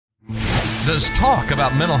Does talk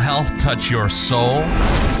about mental health touch your soul?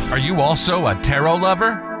 Are you also a tarot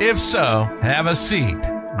lover? If so, have a seat,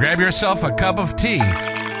 grab yourself a cup of tea,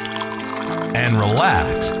 and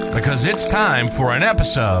relax, because it's time for an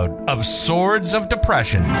episode of Swords of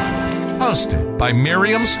Depression, hosted by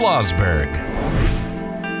Miriam Slosberg.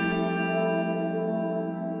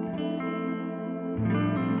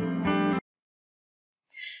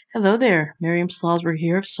 Hello there, Miriam Slosberg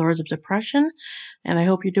here of Swords of Depression, and I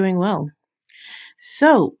hope you're doing well.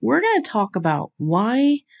 So, we're going to talk about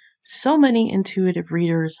why so many intuitive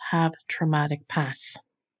readers have traumatic pasts.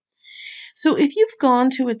 So, if you've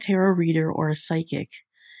gone to a tarot reader or a psychic,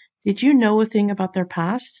 did you know a thing about their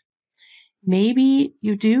past? Maybe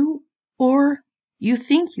you do, or you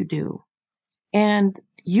think you do, and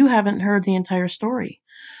you haven't heard the entire story,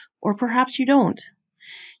 or perhaps you don't.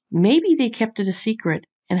 Maybe they kept it a secret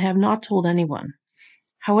and have not told anyone.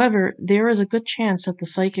 However, there is a good chance that the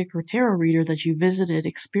psychic or tarot reader that you visited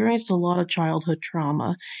experienced a lot of childhood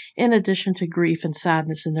trauma, in addition to grief and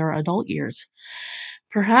sadness in their adult years.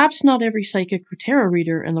 Perhaps not every psychic or tarot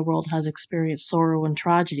reader in the world has experienced sorrow and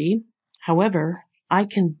tragedy. However, I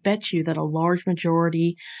can bet you that a large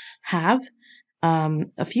majority have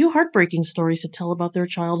a few heartbreaking stories to tell about their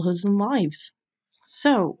childhoods and lives.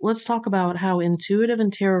 So, let's talk about how intuitive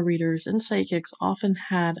and tarot readers and psychics often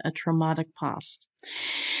had a traumatic past.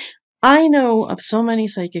 I know of so many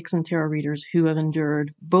psychics and tarot readers who have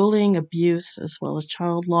endured bullying, abuse, as well as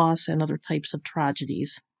child loss and other types of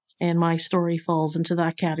tragedies, and my story falls into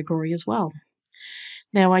that category as well.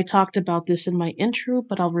 Now, I talked about this in my intro,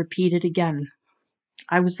 but I'll repeat it again.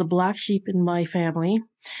 I was the black sheep in my family,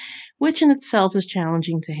 which in itself is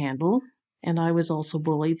challenging to handle. And I was also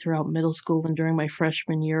bullied throughout middle school and during my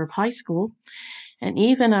freshman year of high school. And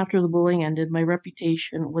even after the bullying ended, my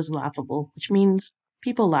reputation was laughable, which means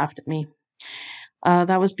people laughed at me.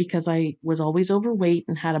 That was because I was always overweight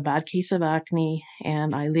and had a bad case of acne,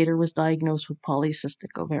 and I later was diagnosed with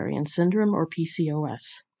polycystic ovarian syndrome, or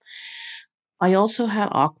PCOS. I also had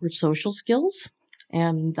awkward social skills,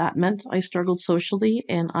 and that meant I struggled socially,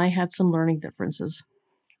 and I had some learning differences.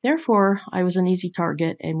 Therefore, I was an easy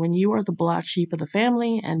target, and when you are the black sheep of the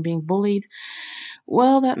family and being bullied,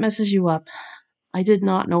 well, that messes you up. I did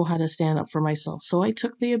not know how to stand up for myself, so I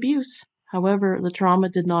took the abuse. However, the trauma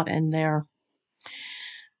did not end there.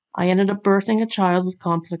 I ended up birthing a child with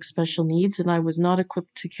complex special needs, and I was not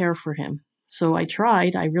equipped to care for him. So I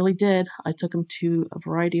tried, I really did. I took him to a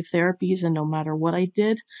variety of therapies, and no matter what I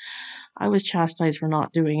did, I was chastised for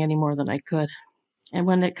not doing any more than I could. And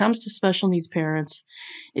when it comes to special needs parents,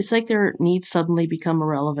 it's like their needs suddenly become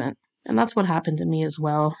irrelevant. And that's what happened to me as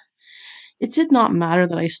well. It did not matter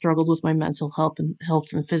that I struggled with my mental health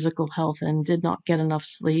and physical health and did not get enough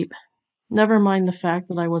sleep. Never mind the fact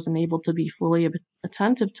that I wasn't able to be fully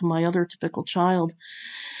attentive to my other typical child.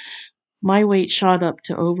 My weight shot up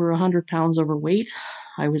to over 100 pounds overweight.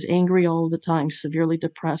 I was angry all the time, severely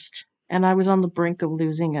depressed, and I was on the brink of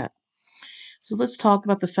losing it. So let's talk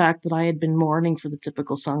about the fact that I had been mourning for the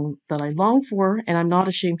typical son that I longed for, and I'm not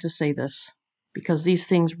ashamed to say this, because these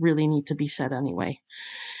things really need to be said anyway.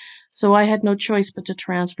 So I had no choice but to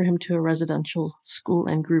transfer him to a residential school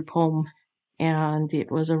and group home, and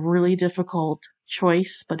it was a really difficult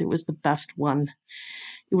choice, but it was the best one.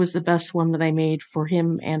 It was the best one that I made for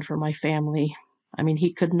him and for my family. I mean,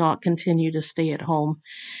 he could not continue to stay at home,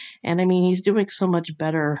 and I mean, he's doing so much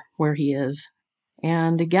better where he is.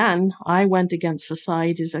 And again, I went against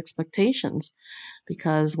society's expectations,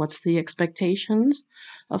 because what's the expectations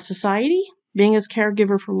of society? Being his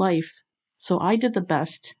caregiver for life. So I did the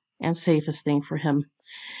best and safest thing for him,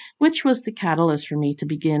 which was the catalyst for me to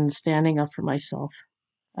begin standing up for myself.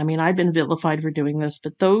 I mean, I've been vilified for doing this,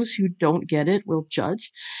 but those who don't get it will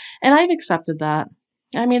judge, and I've accepted that.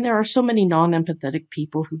 I mean, there are so many non-empathetic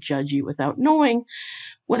people who judge you without knowing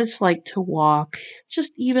what it's like to walk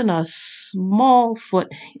just even a small foot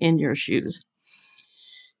in your shoes.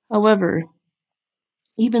 However,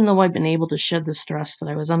 even though I've been able to shed the stress that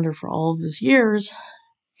I was under for all of these years,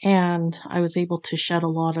 and I was able to shed a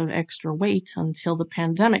lot of extra weight until the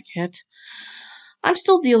pandemic hit, I'm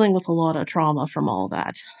still dealing with a lot of trauma from all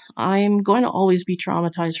that. I'm going to always be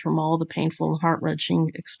traumatized from all the painful and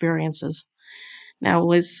heart-wrenching experiences.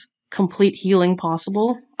 Now, is complete healing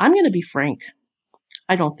possible? I'm going to be frank.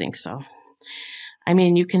 I don't think so. I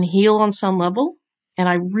mean, you can heal on some level, and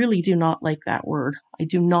I really do not like that word. I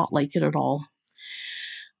do not like it at all.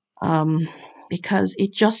 Because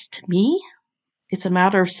it just, to me, it's a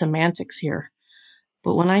matter of semantics here.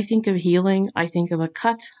 But when I think of healing, I think of a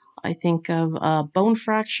cut. I think of a bone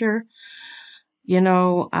fracture. You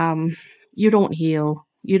don't heal.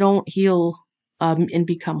 You don't heal and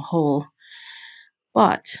become whole.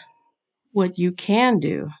 But what you can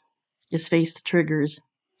do is face the triggers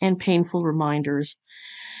and painful reminders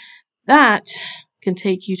that can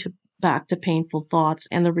take you back to painful thoughts,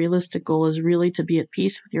 and the realistic goal is really to be at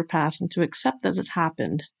peace with your past and to accept that it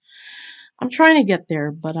happened. I'm trying to get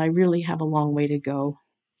there, but I really have a long way to go.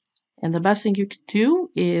 And the best thing you can do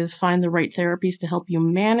is find the right therapies to help you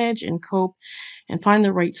manage and cope and find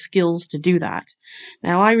the right skills to do that.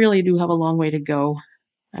 Now, I really do have a long way to go.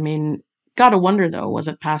 I mean, gotta wonder though, was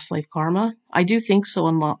it past life karma? I do think so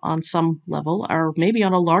on some level, or maybe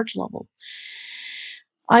on a large level.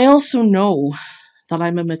 I also know that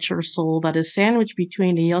I'm a mature soul that is sandwiched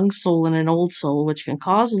between a young soul and an old soul, which can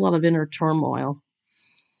cause a lot of inner turmoil.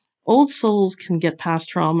 Old souls can get past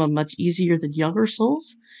trauma much easier than younger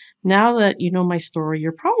souls. Now that you know my story,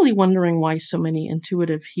 you're probably wondering why so many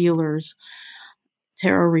intuitive healers,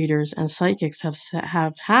 tarot readers, and psychics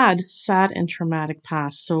have had sad and traumatic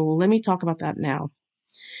pasts. So let me talk about that now.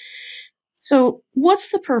 So, what's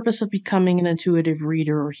the purpose of becoming an intuitive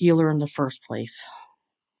reader or healer in the first place?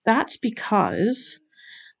 That's because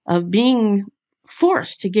of being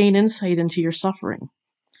forced to gain insight into your suffering.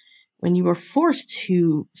 When you are forced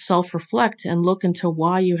to self-reflect and look into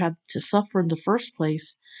why you had to suffer in the first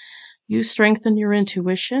place, you strengthen your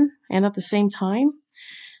intuition, and at the same time,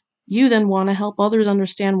 you then want to help others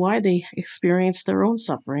understand why they experience their own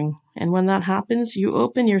suffering. And when that happens, you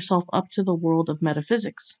open yourself up to the world of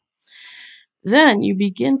metaphysics. Then you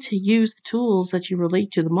begin to use the tools that you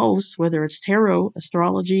relate to the most, whether it's tarot,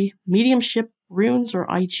 astrology, mediumship, runes, or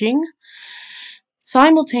I Ching.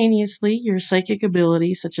 Simultaneously, your psychic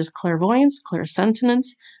abilities such as clairvoyance, clairsentience,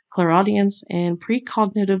 clairaudience, and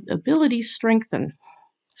precognitive abilities strengthen.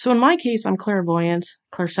 So in my case, I'm clairvoyant,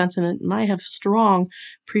 clairsentient, and I have strong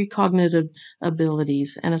precognitive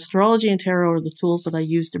abilities. And astrology and tarot are the tools that I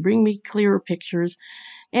use to bring me clearer pictures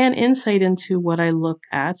and insight into what I look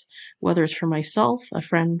at, whether it's for myself, a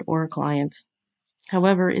friend, or a client.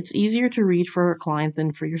 However, it's easier to read for a client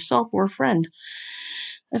than for yourself or a friend.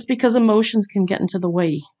 That's because emotions can get into the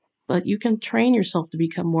way, but you can train yourself to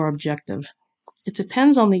become more objective. It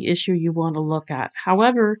depends on the issue you want to look at.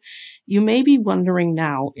 However, you may be wondering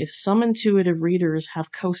now if some intuitive readers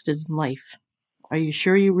have coasted in life. Are you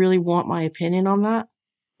sure you really want my opinion on that?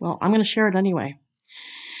 Well, I'm going to share it anyway.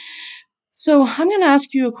 So I'm going to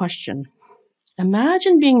ask you a question.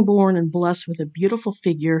 Imagine being born and blessed with a beautiful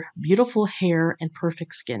figure, beautiful hair, and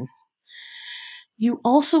perfect skin. You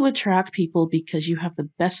also attract people because you have the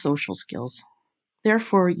best social skills.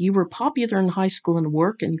 Therefore, you were popular in high school and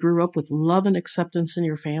work and grew up with love and acceptance in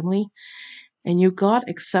your family, and you got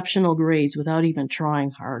exceptional grades without even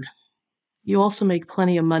trying hard. You also make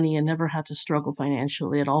plenty of money and never had to struggle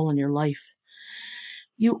financially at all in your life.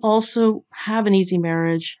 You also have an easy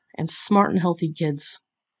marriage and smart and healthy kids.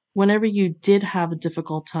 Whenever you did have a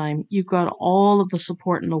difficult time, you got all of the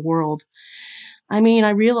support in the world. I mean, I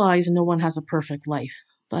realize no one has a perfect life,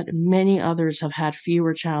 but many others have had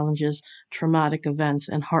fewer challenges, traumatic events,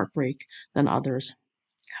 and heartbreak than others.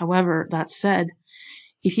 However, that said,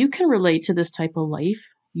 if you can relate to this type of life,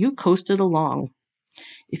 you coasted along.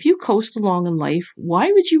 If you coast along in life,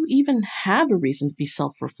 why would you even have a reason to be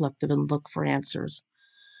self-reflective and look for answers?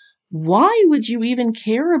 Why would you even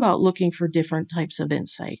care about looking for different types of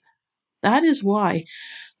insight? That is why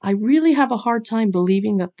I really have a hard time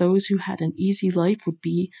believing that those who had an easy life would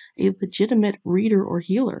be a legitimate reader or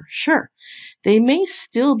healer. Sure, they may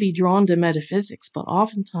still be drawn to metaphysics, but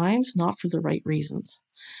oftentimes not for the right reasons.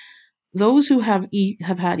 Those who have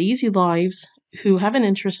had easy lives, who have an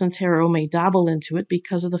interest in tarot, may dabble into it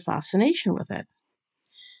because of the fascination with it.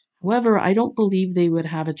 However, I don't believe they would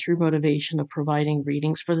have a true motivation of providing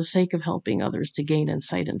readings for the sake of helping others to gain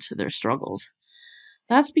insight into their struggles.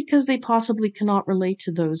 That's because they possibly cannot relate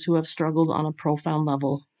to those who have struggled on a profound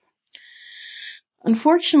level.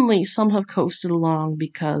 Unfortunately, some have coasted along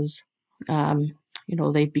because,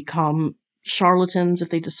 they've become charlatans if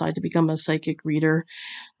they decide to become a psychic reader.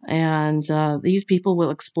 And these people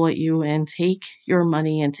will exploit you and take your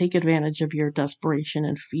money and take advantage of your desperation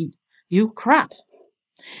and feed you crap.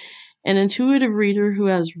 An intuitive reader who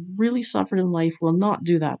has really suffered in life will not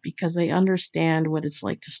do that because they understand what it's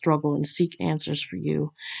like to struggle and seek answers for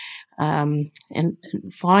you. And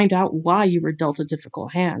find out why you were dealt a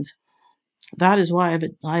difficult hand. That is why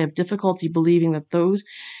I have difficulty believing that those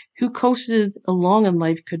who coasted along in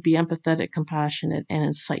life could be empathetic, compassionate, and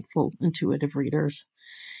insightful intuitive readers.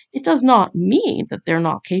 It does not mean that they're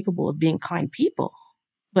not capable of being kind people.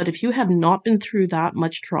 But if you have not been through that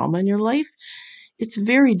much trauma in your life, it's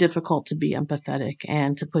very difficult to be empathetic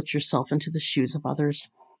and to put yourself into the shoes of others.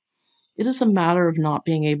 It is a matter of not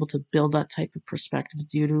being able to build that type of perspective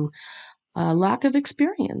due to a lack of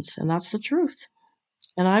experience, and that's the truth.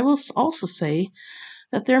 And I will also say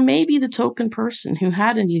that there may be the token person who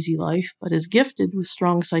had an easy life but is gifted with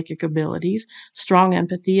strong psychic abilities, strong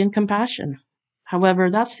empathy, and compassion. However,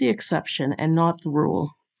 that's the exception and not the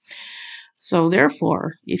rule. So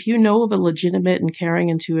therefore, if you know of a legitimate and caring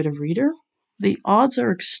intuitive reader, the odds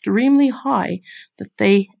are extremely high that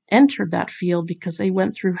they entered that field because they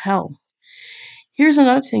went through hell. Here's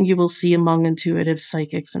another thing you will see among intuitive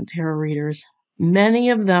psychics and tarot readers. Many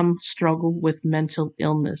of them struggle with mental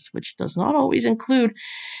illness, which does not always include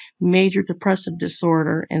major depressive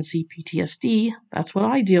disorder and CPTSD. That's what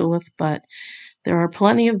I deal with, but there are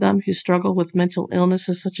plenty of them who struggle with mental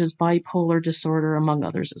illnesses such as bipolar disorder, among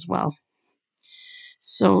others as well.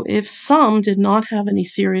 So if some did not have any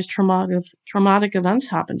serious traumatic events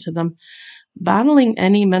happen to them, battling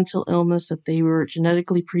any mental illness that they were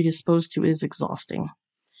genetically predisposed to is exhausting.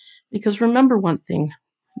 Because remember one thing,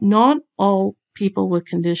 not all people with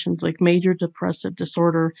conditions like major depressive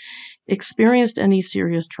disorder experienced any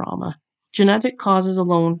serious trauma. Genetic causes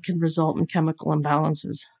alone can result in chemical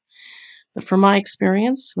imbalances. But from my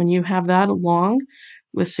experience, when you have that along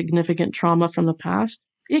with significant trauma from the past,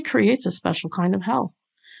 it creates a special kind of hell.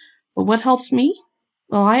 But what helps me?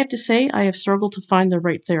 Well, I have to say I have struggled to find the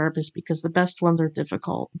right therapist because the best ones are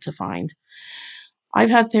difficult to find. I've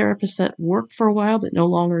had therapists that worked for a while but no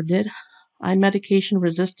longer did. I'm medication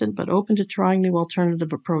resistant but open to trying new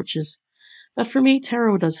alternative approaches. But for me,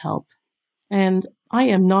 tarot does help. And I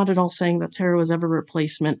am not at all saying that tarot is ever a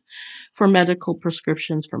replacement for medical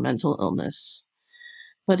prescriptions for mental illness.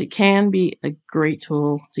 But it can be a great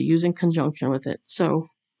tool to use in conjunction with it. So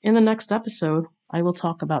in the next episode, I will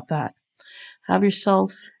talk about that. Have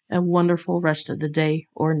yourself a wonderful rest of the day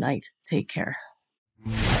or night. Take care.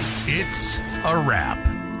 It's a wrap.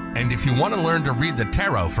 And if you want to learn to read the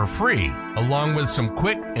tarot for free, along with some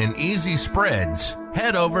quick and easy spreads,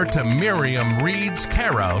 head over to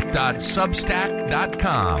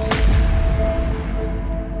MiriamReadsTarot.substack.com.